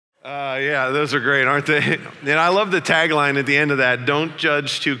Yeah, those are great, aren't they? And I love the tagline at the end of that, don't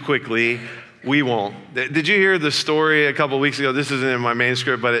judge too quickly, we won't. Did you hear the story a couple weeks ago? This isn't in my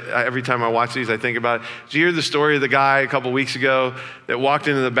manuscript, but every time I watch these, I think about it. Did you hear the story of the guy a couple weeks ago that walked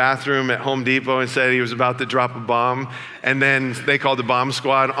into the bathroom at Home Depot and said he was about to drop a bomb, and then they called the bomb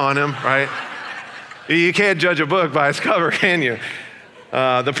squad on him, right? You can't judge a book by its cover, can you?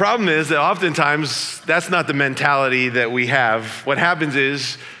 The problem is that oftentimes that's not the mentality that we have. What happens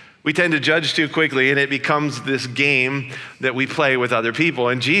is we tend to judge too quickly, and it becomes this game that we play with other people.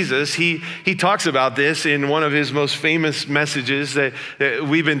 And Jesus, he talks about this in one of his most famous messages that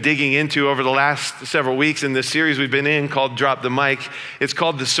we've been digging into over the last several weeks in this series we've been in called Drop the Mic. It's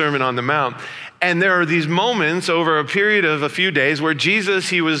called the Sermon on the Mount. And there are these moments over a period of a few days where Jesus,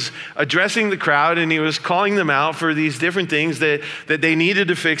 he was addressing the crowd and he was calling them out for these different things that they needed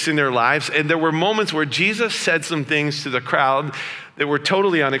to fix in their lives. And there were moments where Jesus said some things to the crowd that were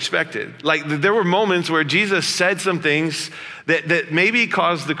totally unexpected. Like there were moments where Jesus said some things that maybe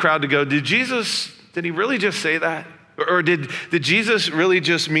caused the crowd to go, did he really just say that? Or did Jesus really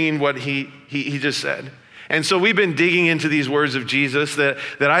just mean what he just said? And so we've been digging into these words of Jesus that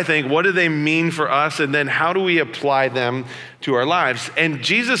I think, what do they mean for us? And then how do we apply them to our lives? And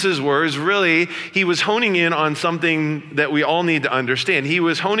Jesus's words, really, he was honing in on something that we all need to understand. He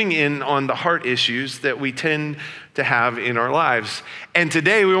was honing in on the heart issues that we tend to have in our lives. And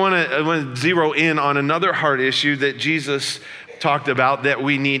today we want to zero in on another heart issue that Jesus talked about that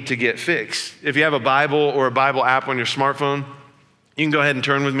we need to get fixed. If you have a Bible or a Bible app on your smartphone, you can go ahead and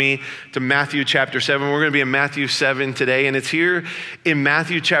turn with me to Matthew chapter 7. We're going to be in Matthew 7 today, and it's here in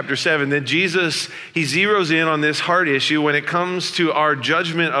Matthew chapter 7 that Jesus, he zeroes in on this heart issue when it comes to our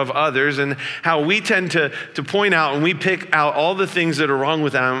judgment of others and how we tend to point out and we pick out all the things that are wrong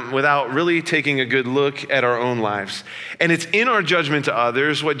with them without really taking a good look at our own lives. And it's in our judgment to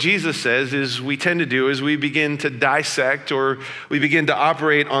others, what Jesus says is we tend to do is we begin to dissect or we begin to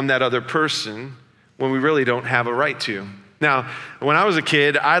operate on that other person when we really don't have a right to. Now, when I was a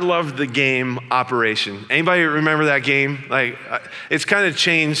kid, I loved the game Operation. Anybody remember that game? Like, it's kind of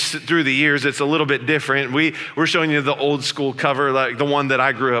changed through the years. It's a little bit different. We're showing you the old school cover, like the one that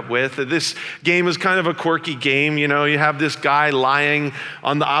I grew up with. This game is kind of a quirky game. You know, you have this guy lying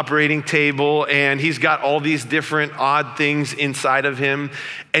on the operating table, and he's got all these different odd things inside of him.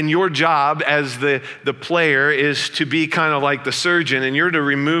 And your job as the player is to be kind of like the surgeon, and you're to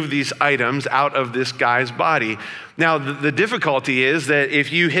remove these items out of this guy's body. Now, the difficulty is that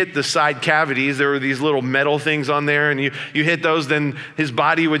if you hit the side cavities, there were these little metal things on there, and you hit those, then his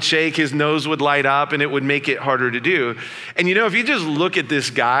body would shake, his nose would light up, and it would make it harder to do. And you know, if you just look at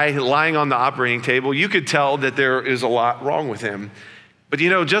this guy lying on the operating table, you could tell that there is a lot wrong with him. But you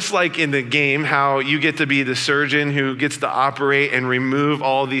know, just like in the game, how you get to be the surgeon who gets to operate and remove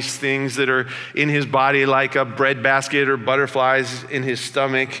all these things that are in his body, like a breadbasket or butterflies in his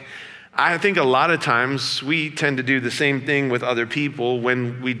stomach, I think a lot of times we tend to do the same thing with other people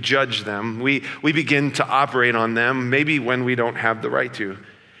when we judge them. We begin to operate on them, maybe when we don't have the right to.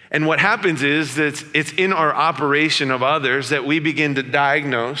 And what happens is that it's in our operation of others that we begin to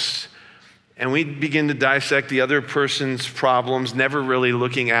diagnose and we begin to dissect the other person's problems, never really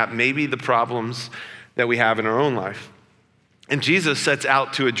looking at maybe the problems that we have in our own life. And Jesus sets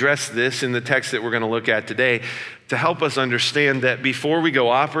out to address this in the text that we're going to look at today to help us understand that before we go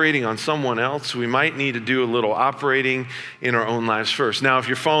operating on someone else, we might need to do a little operating in our own lives first. Now, if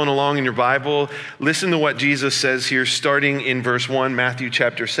you're following along in your Bible, listen to what Jesus says here, starting in verse 1, Matthew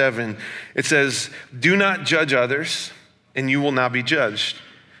chapter 7. It says, "Do not judge others, and you will not be judged.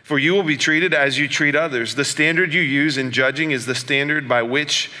 For you will be treated as you treat others. The standard you use in judging is the standard by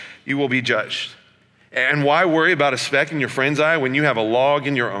which you will be judged. And why worry about a speck in your friend's eye when you have a log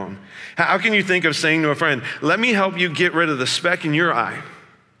in your own? How can you think of saying to a friend, 'Let me help you get rid of the speck in your eye,'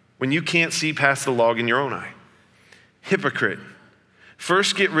 when you can't see past the log in your own eye? Hypocrite.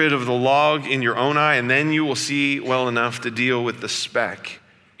 First get rid of the log in your own eye, and then you will see well enough to deal with the speck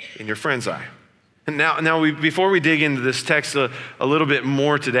in your friend's eye." And before we dig into this text a little bit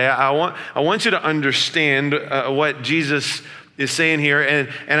more today, I want you to understand what Jesus is saying here.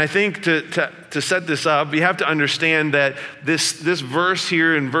 And I think to set this up, you have to understand that this verse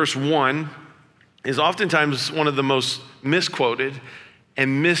here in verse 1 is oftentimes one of the most misquoted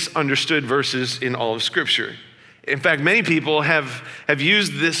and misunderstood verses in all of Scripture. In fact, many people have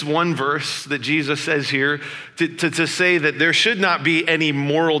used this one verse that Jesus says here to say that there should not be any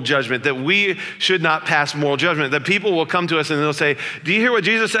moral judgment, that we should not pass moral judgment, that people will come to us and they'll say, "Do you hear what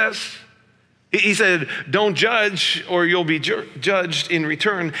Jesus says? He said, don't judge or you'll be judged in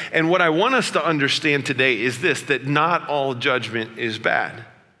return." And what I want us to understand today is this, that not all judgment is bad.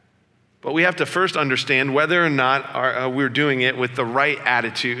 But we have to first understand whether or not we're doing it with the right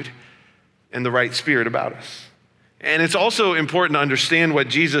attitude and the right spirit about us. And it's also important to understand what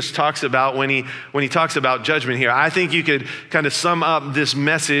Jesus talks about when he talks about judgment here. I think you could kind of sum up this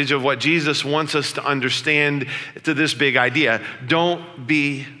message of what Jesus wants us to understand to this big idea. Don't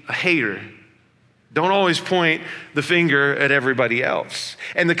be a hater. Don't always point the finger at everybody else.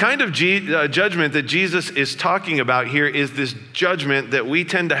 And the kind of judgment that Jesus is talking about here is this judgment that we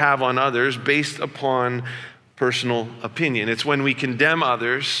tend to have on others based upon personal opinion. It's when we condemn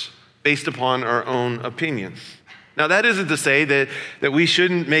others based upon our own opinions. Now, that isn't to say that we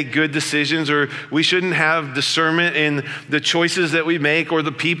shouldn't make good decisions or we shouldn't have discernment in the choices that we make or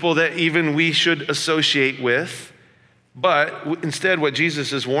the people that even we should associate with. But instead, what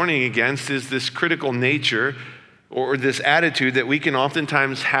Jesus is warning against is this critical nature or this attitude that we can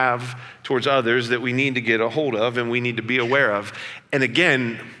oftentimes have towards others that we need to get a hold of and we need to be aware of. And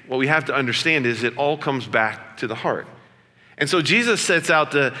again, what we have to understand is it all comes back to the heart. And so Jesus sets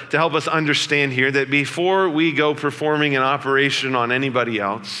out to help us understand here that before we go performing an operation on anybody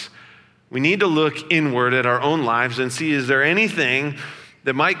else, we need to look inward at our own lives and see, is there anything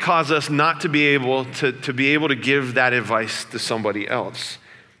that might cause us not to be able to give that advice to somebody else?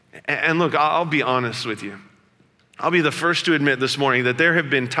 And look, I'll be honest with you. I'll be the first to admit this morning that there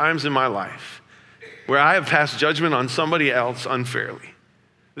have been times in my life where I have passed judgment on somebody else unfairly.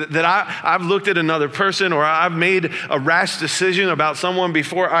 That I've looked at another person or I've made a rash decision about someone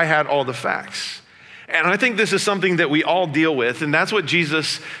before I had all the facts. And I think this is something that we all deal with, and that's what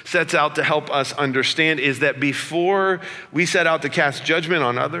Jesus sets out to help us understand, is that before we set out to cast judgment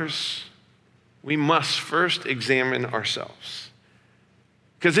on others, we must first examine ourselves.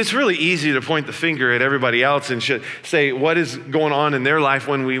 Because it's really easy to point the finger at everybody else and say what is going on in their life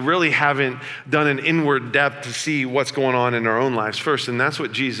when we really haven't done an inward depth to see what's going on in our own lives first. And that's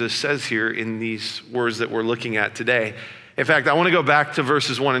what Jesus says here in these words that we're looking at today. In fact, I want to go back to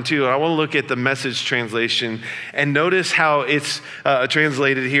verses 1 and 2. I want to look at the Message translation and notice how it's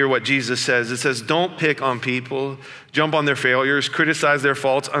translated here, what Jesus says. It says, don't pick on people, jump on their failures, criticize their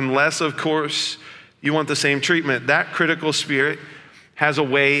faults, unless, of course, you want the same treatment. That critical spirit has a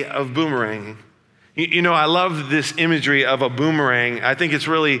way of boomeranging. You know, I love this imagery of a boomerang. I think it's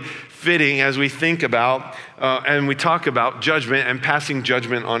really fitting as we think about and we talk about judgment and passing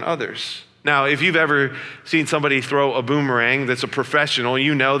judgment on others. Now, if you've ever seen somebody throw a boomerang that's a professional,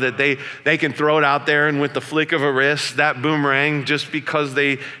 you know that they can throw it out there and with the flick of a wrist, that boomerang, just because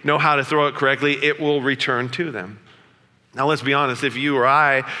they know how to throw it correctly, it will return to them. Now, let's be honest, if you or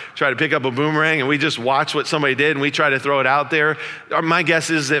I try to pick up a boomerang and we just watch what somebody did and we try to throw it out there, my guess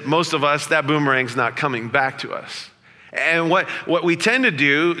is that most of us, that boomerang's not coming back to us. And what we tend to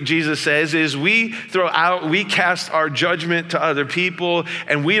do, Jesus says, is we cast our judgment to other people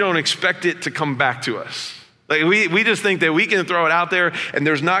and we don't expect it to come back to us. Like we just think that we can throw it out there and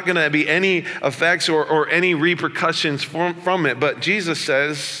there's not gonna be any effects or any repercussions from it. But Jesus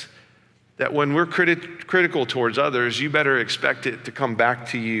says that when we're critical towards others, you better expect it to come back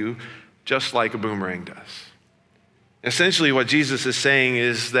to you just like a boomerang does. Essentially, what Jesus is saying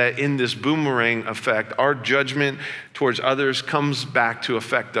is that in this boomerang effect, our judgment towards others comes back to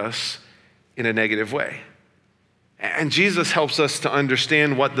affect us in a negative way. And Jesus helps us to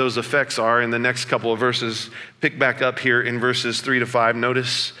understand what those effects are in the next couple of verses. Pick back up here in verses 3-5.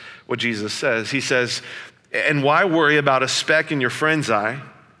 Notice what Jesus says. He says, and why worry about a speck in your friend's eye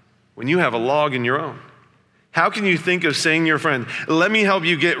when you have a log in your own? How can you think of saying to your friend, let me help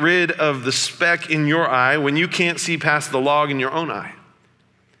you get rid of the speck in your eye when you can't see past the log in your own eye?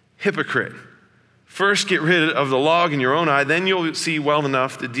 Hypocrite. First get rid of the log in your own eye, then you'll see well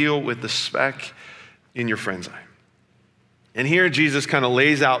enough to deal with the speck in your friend's eye. And here Jesus kind of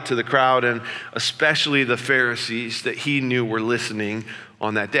lays out to the crowd, and especially the Pharisees that he knew were listening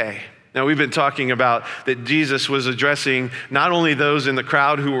on that day. Now, we've been talking about that Jesus was addressing not only those in the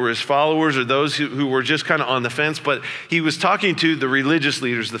crowd who were his followers or those who were just kind of on the fence, but he was talking to the religious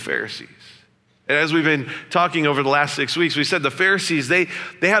leaders, the Pharisees. And as we've been talking over the last 6 weeks, we said the Pharisees, they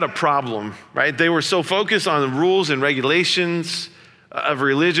had a problem, right? They were so focused on the rules and regulations of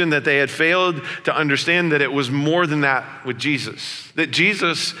religion that they had failed to understand that it was more than that with Jesus, that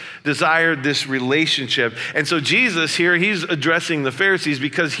Jesus desired this relationship. And so Jesus here, he's addressing the Pharisees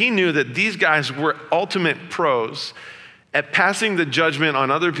because he knew that these guys were ultimate pros at passing the judgment on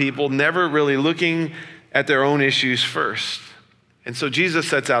other people, never really looking at their own issues first. And so Jesus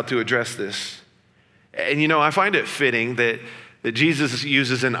sets out to address this. And you know, I find it fitting that Jesus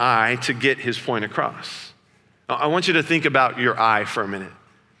uses an eye to get his point across. I want you to think about your eye for a minute.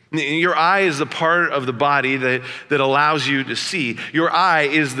 Your eye is the part of the body that allows you to see. Your eye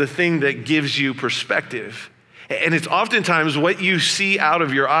is the thing that gives you perspective. And it's oftentimes what you see out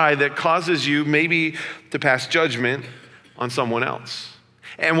of your eye that causes you maybe to pass judgment on someone else.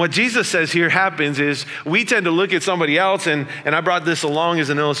 And what Jesus says here happens is we tend to look at somebody else, and I brought this along as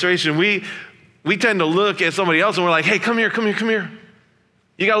an illustration. We tend to look at somebody else and we're like, hey, come here.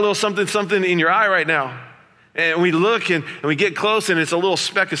 You got a little something in your eye right now. And we look and we get close and it's a little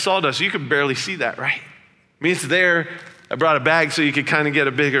speck of sawdust. You can barely see that, right? I mean, it's there. I brought a bag so you could kind of get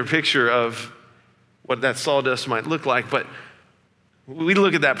a bigger picture of what that sawdust might look like. But we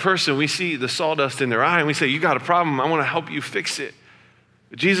look at that person, we see the sawdust in their eye and we say, you got a problem. I want to help you fix it.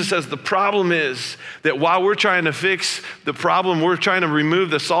 But Jesus says the problem is that while we're trying to fix the problem, we're trying to remove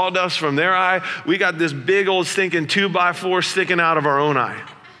the sawdust from their eye, we got this big old stinking 2x4 sticking out of our own eye.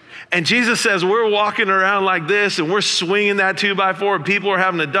 And Jesus says we're walking around like this and we're swinging that 2x4 and people are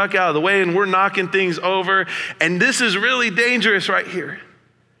having to duck out of the way and we're knocking things over. And this is really dangerous right here.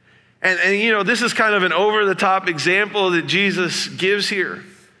 And you know, this is kind of an over-the-top example that Jesus gives here.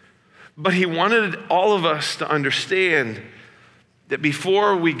 But he wanted all of us to understand that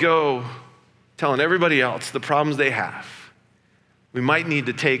before we go telling everybody else the problems they have, we might need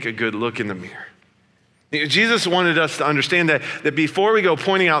to take a good look in the mirror. Jesus wanted us to understand that before we go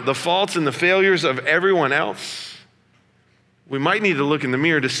pointing out the faults and the failures of everyone else, we might need to look in the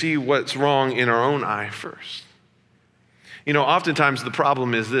mirror to see what's wrong in our own eye first. You know, oftentimes the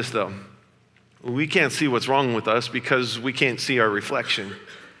problem is this, though. We can't see what's wrong with us because we can't see our reflection.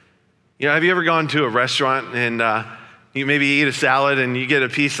 You know, have you ever gone to a restaurant and you maybe eat a salad and you get a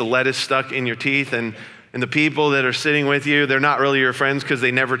piece of lettuce stuck in your teeth and the people that are sitting with you, they're not really your friends because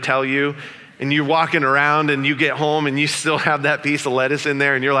they never tell you. And you're walking around and you get home and you still have that piece of lettuce in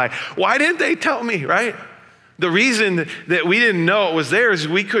there and you're like, why didn't they tell me, right? The reason that we didn't know it was there is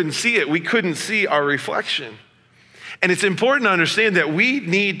we couldn't see it. We couldn't see our reflection. And it's important to understand that we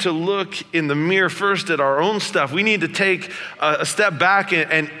need to look in the mirror first at our own stuff. We need to take a step back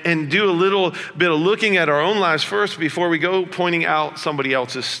and do a little bit of looking at our own lives first before we go pointing out somebody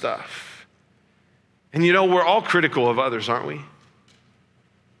else's stuff. And you know, we're all critical of others, aren't we?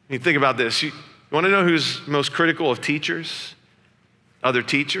 You think about this. You want to know who's most critical of teachers? Other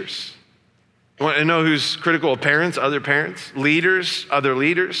teachers. You want to know who's critical of parents? Other parents. Leaders? Other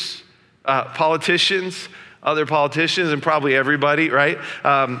leaders. Politicians? Other politicians, and probably everybody, right?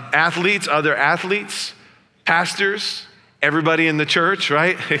 Athletes? Other athletes. Pastors? Everybody in the church,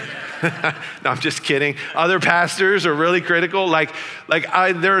 right? No, I'm just kidding. Other pastors are really critical.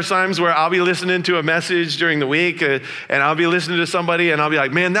 There are times where I'll be listening to a message during the week and I'll be listening to somebody and I'll be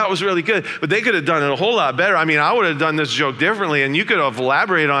like, man, that was really good. But they could have done it a whole lot better. I mean, I would have done this joke differently and you could have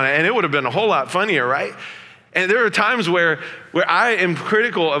elaborated on it and it would have been a whole lot funnier, right? And there are times where I am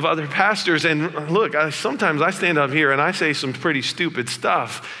critical of other pastors. And look, sometimes I stand up here and I say some pretty stupid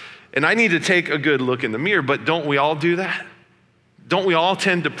stuff. And I need to take a good look in the mirror, but don't we all do that? Don't we all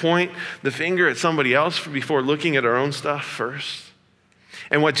tend to point the finger at somebody else before looking at our own stuff first?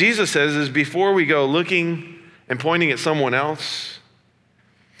 And what Jesus says is before we go looking and pointing at someone else,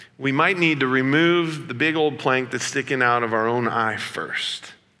 we might need to remove the big old plank that's sticking out of our own eye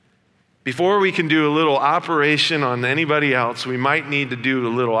first. Before we can do a little operation on anybody else, we might need to do a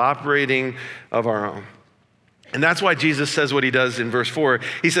little operating of our own. And that's why Jesus says what he does in verse 4.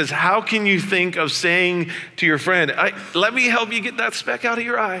 He says, how can you think of saying to your friend, let me help you get that speck out of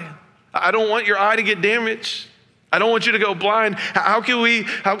your eye. I don't want your eye to get damaged. I don't want you to go blind. How can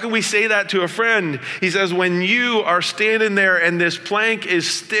we say that to a friend? He says, when you are standing there and this plank is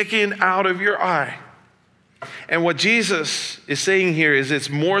sticking out of your eye. And what Jesus is saying here is it's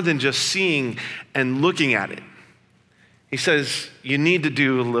more than just seeing and looking at it. He says, you need to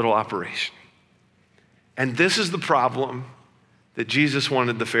do a little operation. And this is the problem that Jesus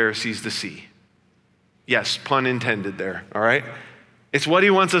wanted the Pharisees to see. Yes, pun intended there, all right? It's what he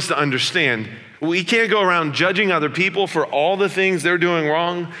wants us to understand. We can't go around judging other people for all the things they're doing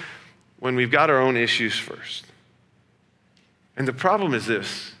wrong when we've got our own issues first. And the problem is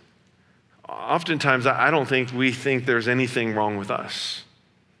this. Oftentimes, I don't think we think there's anything wrong with us.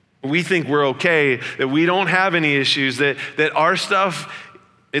 We think we're okay, that we don't have any issues, that our stuff,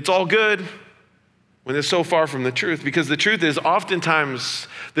 it's all good. When it's so far from the truth, because the truth is oftentimes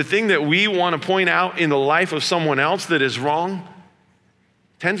the thing that we want to point out in the life of someone else that is wrong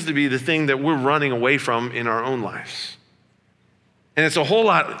tends to be the thing that we're running away from in our own lives. And it's a whole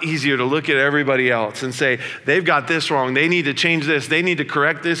lot easier to look at everybody else and say, they've got this wrong, they need to change this, they need to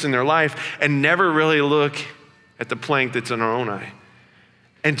correct this in their life, and never really look at the plank that's in our own eye.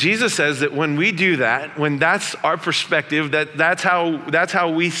 And Jesus says that when we do that, when that's our perspective, that's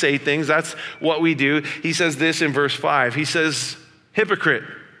how we say things, that's what we do, he says this in verse 5. He says, hypocrite,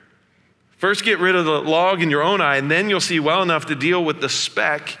 first get rid of the log in your own eye, and then you'll see well enough to deal with the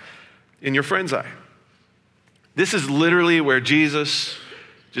speck in your friend's eye. This is literally where Jesus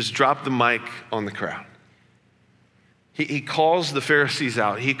just dropped the mic on the crowd. He calls the Pharisees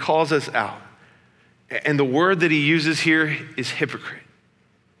out. He calls us out. And the word that he uses here is hypocrite.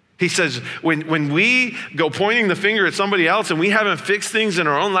 He says, when we go pointing the finger at somebody else and we haven't fixed things in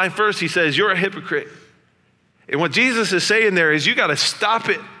our own life first, he says, you're a hypocrite. And what Jesus is saying there is you got to stop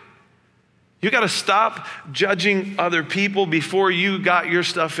it. You got to stop judging other people before you got your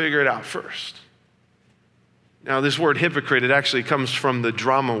stuff figured out first. Now, this word hypocrite, it actually comes from the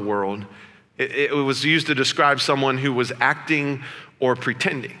drama world. It was used to describe someone who was acting or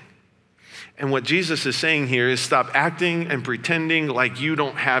pretending. And what Jesus is saying here is stop acting and pretending like you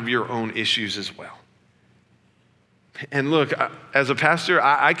don't have your own issues as well. And look, as a pastor,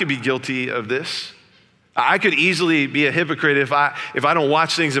 I could be guilty of this. I could easily be a hypocrite if I don't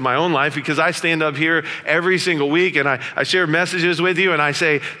watch things in my own life, because I stand up here every single week and I share messages with you and I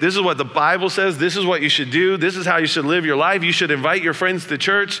say, this is what the Bible says, this is what you should do, this is how you should live your life, you should invite your friends to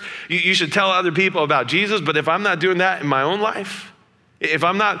church, you should tell other people about Jesus. But if I'm not doing that in my own life, if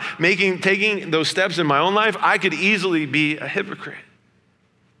I'm not taking those steps in my own life, I could easily be a hypocrite.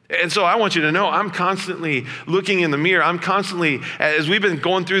 And so I want you to know, I'm constantly looking in the mirror. I'm constantly, as we've been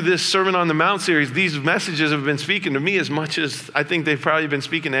going through this Sermon on the Mount series, these messages have been speaking to me as much as I think they've probably been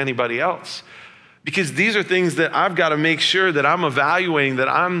speaking to anybody else. Because these are things that I've got to make sure that I'm evaluating, that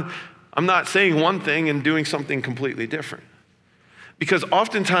I'm not saying one thing and doing something completely different. Because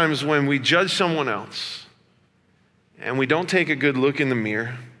oftentimes when we judge someone else, and we don't take a good look in the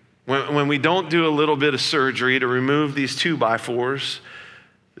mirror, when we don't do a little bit of surgery to remove these 2x4s,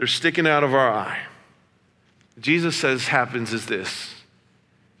 they're sticking out of our eye. Jesus says happens is this.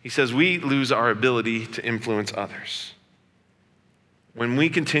 He says we lose our ability to influence others. When we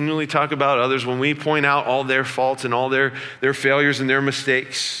continually talk about others, when we point out all their faults and all their failures and their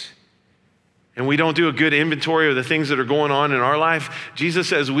mistakes, and we don't do a good inventory of the things that are going on in our life, Jesus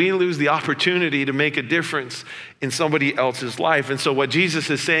says we lose the opportunity to make a difference in somebody else's life. And so what Jesus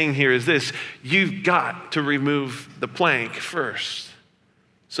is saying here is this: you've got to remove the plank first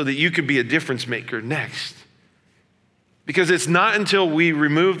so that you can be a difference maker next. Because it's not until we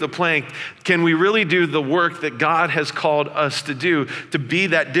remove the plank can we really do the work that God has called us to do, to be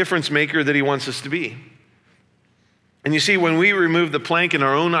that difference maker that he wants us to be. And you see, when we remove the plank in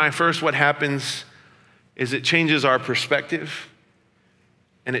our own eye first, what happens is it changes our perspective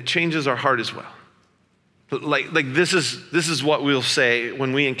and it changes our heart as well. Like this is what we'll say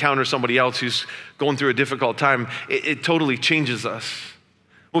when we encounter somebody else who's going through a difficult time. It totally changes us.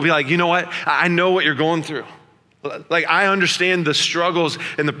 We'll be like, you know what? I know what you're going through. Like, I understand the struggles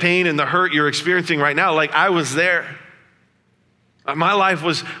and the pain and the hurt you're experiencing right now. Like, I was there. My life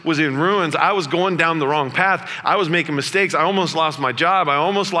was in ruins. I was going down the wrong path. I was making mistakes. I almost lost my job. I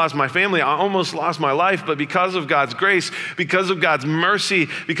almost lost my family. I almost lost my life. But because of God's grace, because of God's mercy,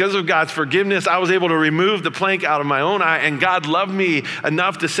 because of God's forgiveness, I was able to remove the plank out of my own eye. And God loved me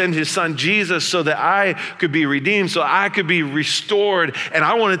enough to send his son Jesus so that I could be redeemed, so I could be restored. And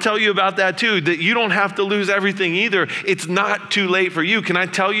I want to tell you about that too, that you don't have to lose everything either. It's not too late for you. Can I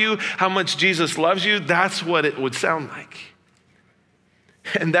tell you how much Jesus loves you? That's what it would sound like.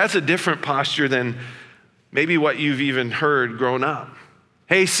 And that's a different posture than maybe what you've even heard growing up.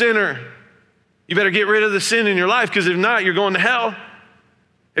 Hey, sinner, you better get rid of the sin in your life, because if not, you're going to hell.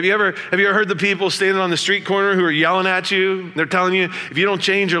 Have you ever heard the people standing on the street corner who are yelling at you? They're telling you, if you don't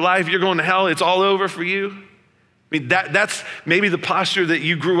change your life, you're going to hell. It's all over for you. I mean, that's maybe the posture that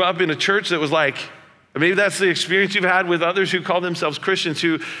you grew up in a church that was like, or maybe that's the experience you've had with others who call themselves Christians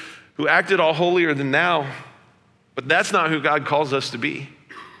who acted all holier than thou. But that's not who God calls us to be.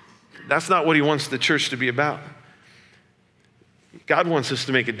 That's not what he wants the church to be about. God wants us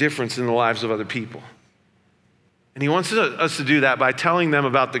to make a difference in the lives of other people. And he wants us to do that by telling them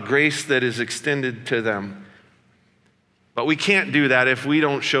about the grace that is extended to them. But we can't do that if we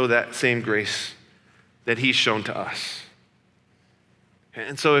don't show that same grace that he's shown to us.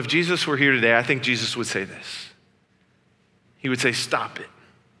 And so if Jesus were here today, I think Jesus would say this. He would say, stop it.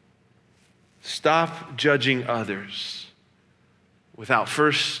 Stop judging others without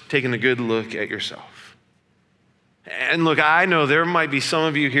first taking a good look at yourself. And look, I know there might be some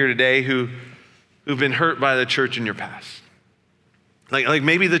of you here today who've been hurt by the church in your past. Like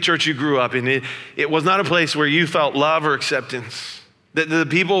maybe the church you grew up in, it was not a place where you felt love or acceptance. That the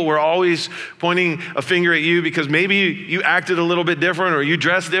people were always pointing a finger at you because maybe you acted a little bit different, or you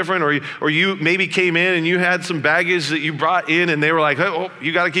dressed different, or you maybe came in and you had some baggage that you brought in and they were like, oh,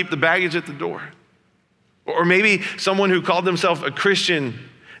 you got to keep the baggage at the door. Or maybe someone who called themselves a Christian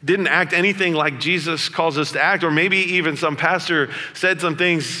didn't act anything like Jesus calls us to act. Or maybe even some pastor said some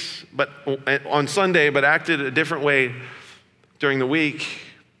things on Sunday but acted a different way during the week.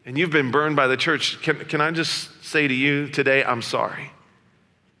 And you've been burned by the church. Can I just say to you today, I'm sorry.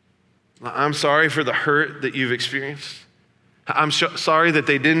 I'm sorry for the hurt that you've experienced. I'm sorry that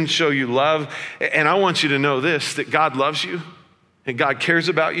they didn't show you love. And I want you to know this, that God loves you and God cares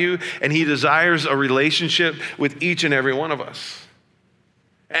about you and he desires a relationship with each and every one of us.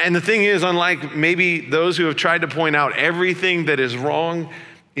 And the thing is, unlike maybe those who have tried to point out everything that is wrong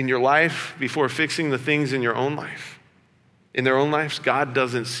in your life before fixing the things in your own life, in their own lives, God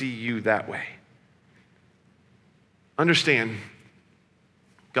doesn't see you that way. Understand,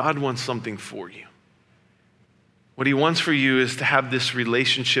 God wants something for you. What he wants for you is to have this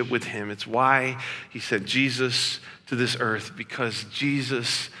relationship with him. It's why he sent Jesus to this earth, because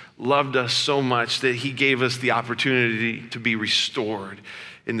Jesus loved us so much that he gave us the opportunity to be restored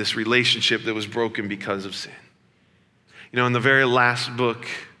in this relationship that was broken because of sin. You know, in the very last book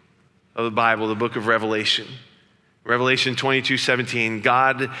of the Bible, the book of Revelation 22:17,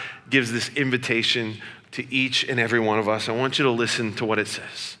 God gives this invitation to each and every one of us. I want you to listen to what it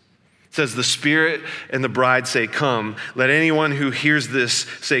says. It says, the Spirit and the bride say, come. Let anyone who hears this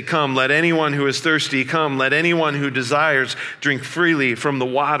say, come. Let anyone who is thirsty come. Let anyone who desires drink freely from the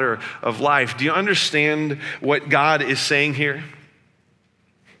water of life. Do you understand what God is saying here?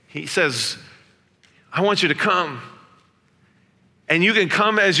 He says, I want you to come. And you can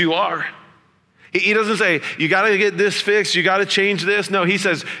come as you are. He doesn't say, you got to get this fixed, you got to change this. No, he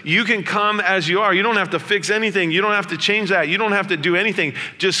says, you can come as you are. You don't have to fix anything. You don't have to change that. You don't have to do anything.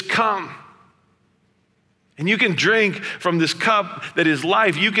 Just come. And you can drink from this cup that is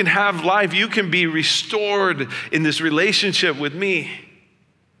life. You can have life. You can be restored in this relationship with me.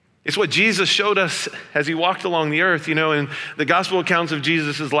 It's what Jesus showed us as he walked along the earth, you know, in the gospel accounts of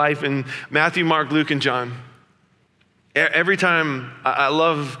Jesus' life in Matthew, Mark, Luke, and John. Every time, I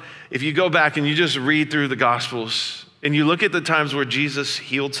love, if you go back and you just read through the Gospels and you look at the times where Jesus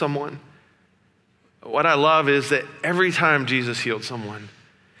healed someone, what I love is that every time Jesus healed someone,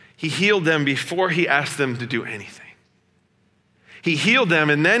 he healed them before he asked them to do anything. He healed them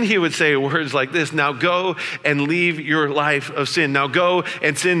and then he would say words like this, now go and leave your life of sin. Now go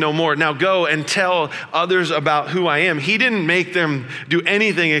and sin no more. Now go and tell others about who I am. He didn't make them do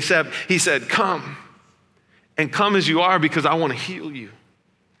anything except he said, come. And come as you are because I want to heal you.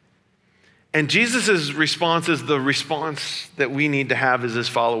 And Jesus' response is the response that we need to have as his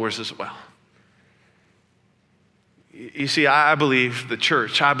followers as well. You see, I believe the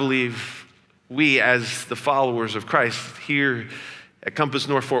church, I believe we as the followers of Christ here at Compass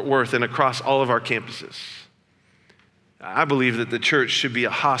North Fort Worth and across all of our campuses, I believe that the church should be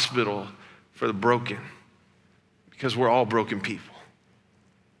a hospital for the broken because we're all broken people.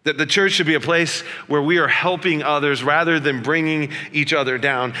 That the church should be a place where we are helping others rather than bringing each other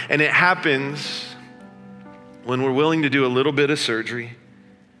down. And it happens when we're willing to do a little bit of surgery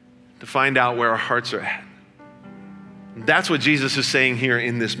to find out where our hearts are at. That's what Jesus is saying here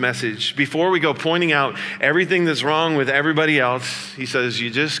in this message. Before we go pointing out everything that's wrong with everybody else, he says, you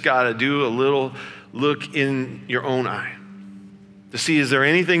just got to do a little look in your own eye to see, is there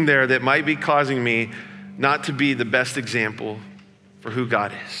anything there that might be causing me not to be the best example for who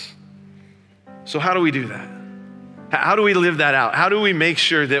God is? So how do we do that? How do we live that out? How do we make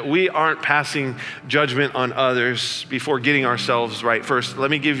sure that we aren't passing judgment on others before getting ourselves right? First,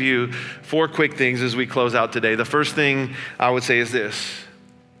 let me give you 4 quick things as we close out today. The first thing I would say is this.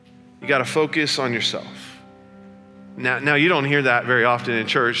 You got to focus on yourself. Now you don't hear that very often in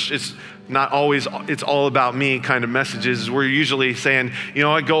church. It's not always, it's all about me kind of messages. We're usually saying, you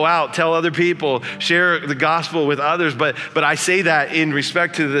know what, go out, tell other people, share the gospel with others. But I say that in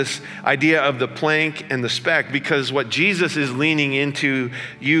respect to this idea of the plank and the speck, because what Jesus is leaning into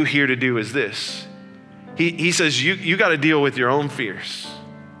you here to do is this. He says, you got to deal with your own fears.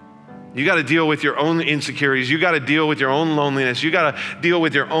 You got to deal with your own insecurities. You got to deal with your own loneliness. You got to deal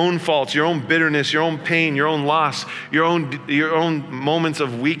with your own faults, your own bitterness, your own pain, your own loss, your own moments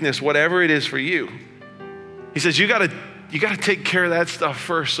of weakness, whatever it is for you. He says you got to take care of that stuff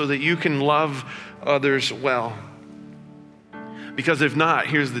first so that you can love others well. Because if not,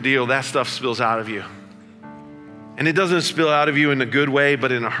 here's the deal, that stuff spills out of you. And it doesn't spill out of you in a good way,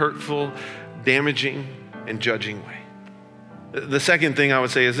 but in a hurtful, damaging, and judging way. The second thing I would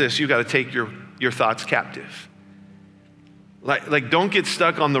say is this, you got to take your thoughts captive. Like don't get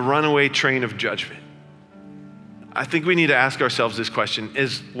stuck on the runaway train of judgment. I think we need to ask ourselves this question: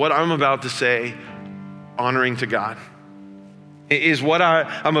 is what I'm about to say honoring to God? Is what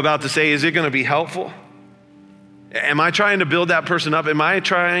I'm about to say, is it going to be helpful? Am I trying to build that person up? Am I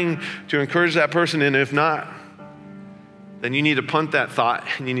trying to encourage that person? And if not, then you need to punt that thought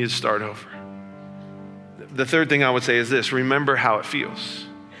and you need to start over. The third thing I would say is this: remember how it feels.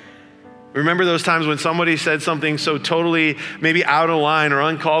 Remember those times when somebody said something so totally maybe out of line or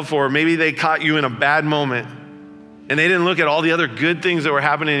uncalled for, maybe they caught you in a bad moment and they didn't look at all the other good things that were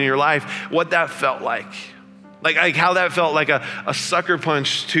happening in your life, what that felt like. Like how that felt like a sucker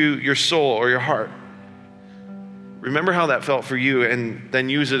punch to your soul or your heart. Remember how that felt for you, and then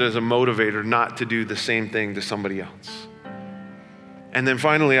use it as a motivator not to do the same thing to somebody else. And then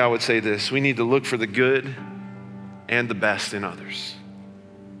finally, I would say this: we need to look for the good and the best in others.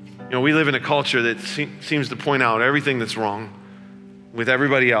 You know, we live in a culture that seems to point out everything that's wrong with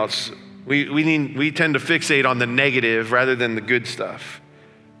everybody else. We tend to fixate on the negative rather than the good stuff.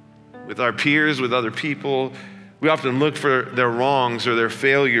 With our peers, with other people, we often look for their wrongs or their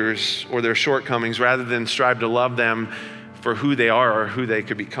failures or their shortcomings rather than strive to love them for who they are or who they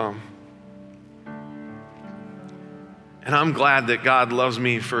could become. And I'm glad that God loves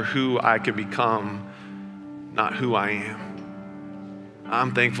me for who I could become, not who I am.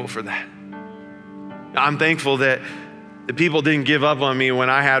 I'm thankful for that. I'm thankful that the people didn't give up on me when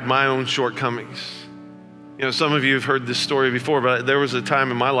I had my own shortcomings. You know, some of you have heard this story before, but there was a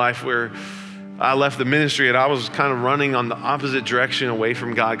time in my life where I left the ministry and I was kind of running on the opposite direction away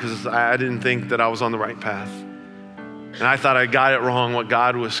from God because I didn't think that I was on the right path. And I thought I got it wrong, what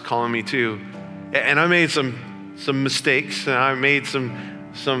God was calling me to. And I made some mistakes, and I made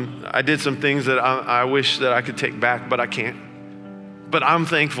I did some things that I wish that I could take back, but I can't. But I'm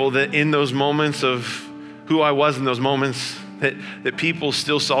thankful that in those moments of who I was in those moments, that people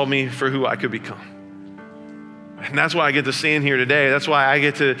still saw me for who I could become. And that's why I get to stand here today. That's why I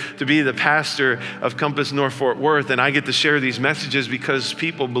get to be the pastor of Compass North Fort Worth, and I get to share these messages because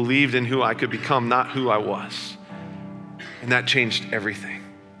people believed in who I could become, not who I was. And that changed everything.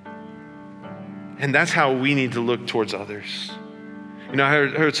 And that's how we need to look towards others. You know, I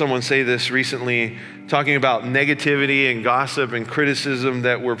heard someone say this recently, talking about negativity and gossip and criticism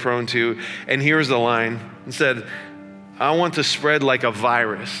that we're prone to. And here's the line. It said, I want to spread like a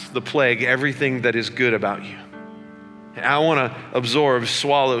virus, the plague, everything that is good about you. I want to absorb,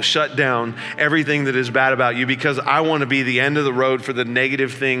 swallow, shut down everything that is bad about you because I want to be the end of the road for the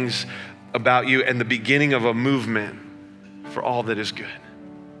negative things about you and the beginning of a movement for all that is good.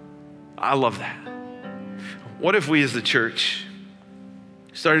 I love that. What if we as the church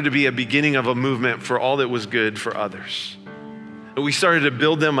started to be a beginning of a movement for all that was good for others? That we started to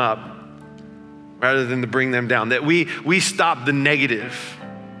build them up rather than to bring them down. That we stopped the negative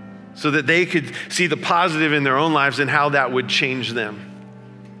so that they could see the positive in their own lives and how that would change them.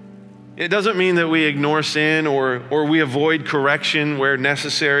 It doesn't mean that we ignore sin or we avoid correction where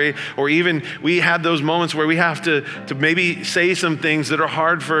necessary, or even we have those moments where we have to maybe say some things that are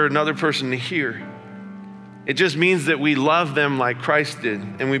hard for another person to hear. It just means that we love them like Christ did,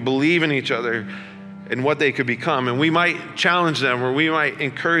 and we believe in each other and what they could become. And we might challenge them, or we might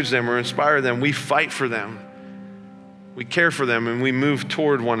encourage them or inspire them. We fight for them. We care for them, and we move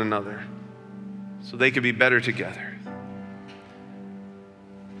toward one another so they could be better together.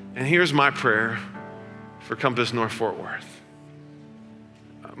 And here's my prayer for Compass North Fort Worth.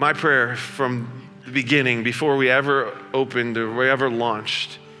 My prayer from the beginning, before we ever opened or we ever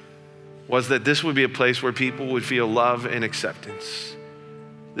launched, was that this would be a place where people would feel love and acceptance.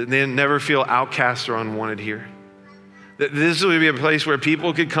 That they'd never feel outcast or unwanted here. That this would be a place where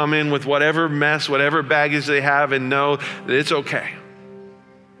people could come in with whatever mess, whatever baggage they have, and know that it's okay.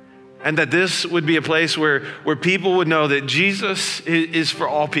 And that this would be a place where people would know that Jesus is for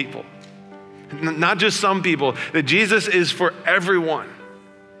all people. Not just some people, that Jesus is for everyone.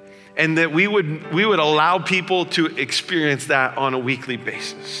 And that we would allow people to experience that on a weekly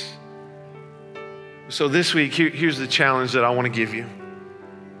basis. So this week, here's the challenge that I want to give you.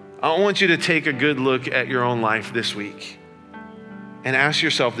 I want you to take a good look at your own life this week and ask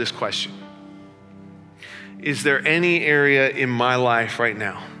yourself this question. Is there any area in my life right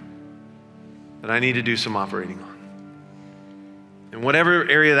now that I need to do some operating on? And whatever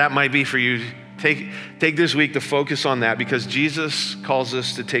area that might be for you, take this week to focus on that, because Jesus calls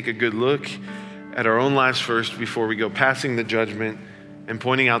us to take a good look at our own lives first before we go passing the judgment and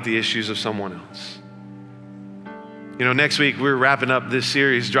pointing out the issues of someone else. Next week we're wrapping up this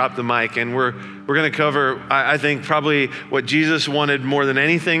series, Drop the Mic, and we're going to cover, I think, probably what Jesus wanted more than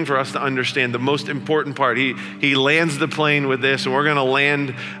anything for us to understand, the most important part. He lands the plane with this, and we're going to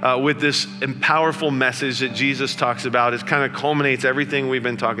land with this powerful message that Jesus talks about. It kind of culminates everything we've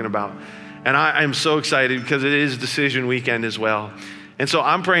been talking about. And I'm so excited because it is decision weekend as well. And so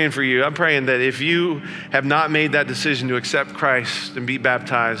I'm praying for you. I'm praying that if you have not made that decision to accept Christ and be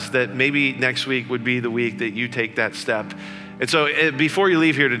baptized, that maybe next week would be the week that you take that step. And so before you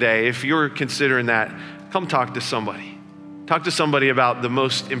leave here today, if you're considering that, come talk to somebody. Talk to somebody about the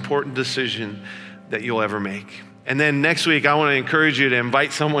most important decision that you'll ever make. And then next week, I want to encourage you to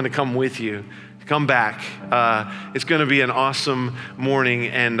invite someone to come with you. Come back. It's going to be an awesome morning,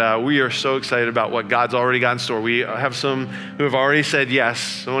 and we are so excited about what God's already got in store. We have some who have already said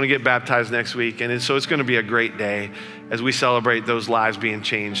yes. I want to get baptized next week, and so it's going to be a great day as we celebrate those lives being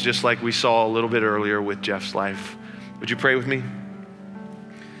changed, just like we saw a little bit earlier with Jeff's life. Would you pray with me?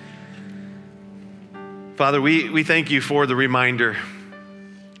 Father, we thank you for the reminder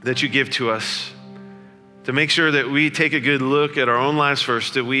that you give to us to make sure that we take a good look at our own lives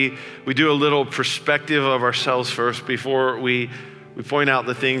first, that we do a little perspective of ourselves first before we point out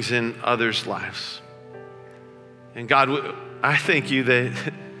the things in others' lives. And God, I thank you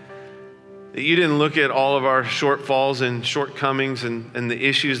that you didn't look at all of our shortfalls and shortcomings and the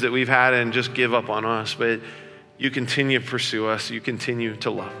issues that we've had and just give up on us, but you continue to pursue us. You continue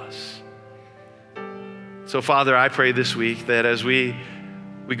to love us. So Father, I pray this week that as we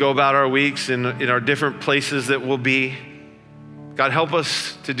go about our weeks in our different places that we'll be, God, help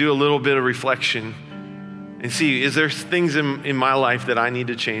us to do a little bit of reflection and see, is there things in my life that I need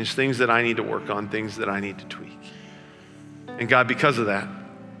to change, things that I need to work on, things that I need to tweak? And God, because of that,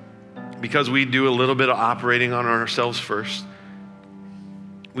 because we do a little bit of operating on ourselves first,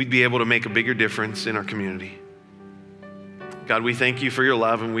 we'd be able to make a bigger difference in our community. God, we thank you for your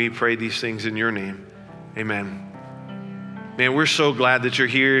love, and we pray these things in your name. Amen. Man, we're so glad that you're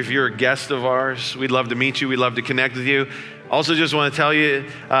here. If you're a guest of ours, we'd love to meet you. We'd love to connect with you. Also, just want to tell you,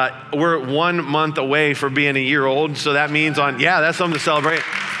 we're 1 month away from being a year old. So that means that's something to celebrate.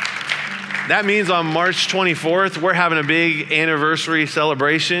 That means on March 24th, we're having a big anniversary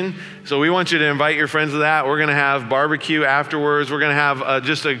celebration. So we want you to invite your friends to that. We're going to have barbecue afterwards. We're going to have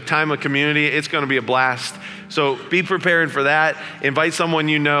just a time of community. It's going to be a blast. So be prepared for that. Invite someone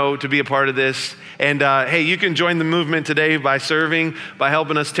you know to be a part of this. And hey, you can join the movement today by serving, by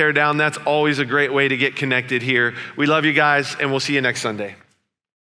helping us tear down. That's always a great way to get connected here. We love you guys, and we'll see you next Sunday.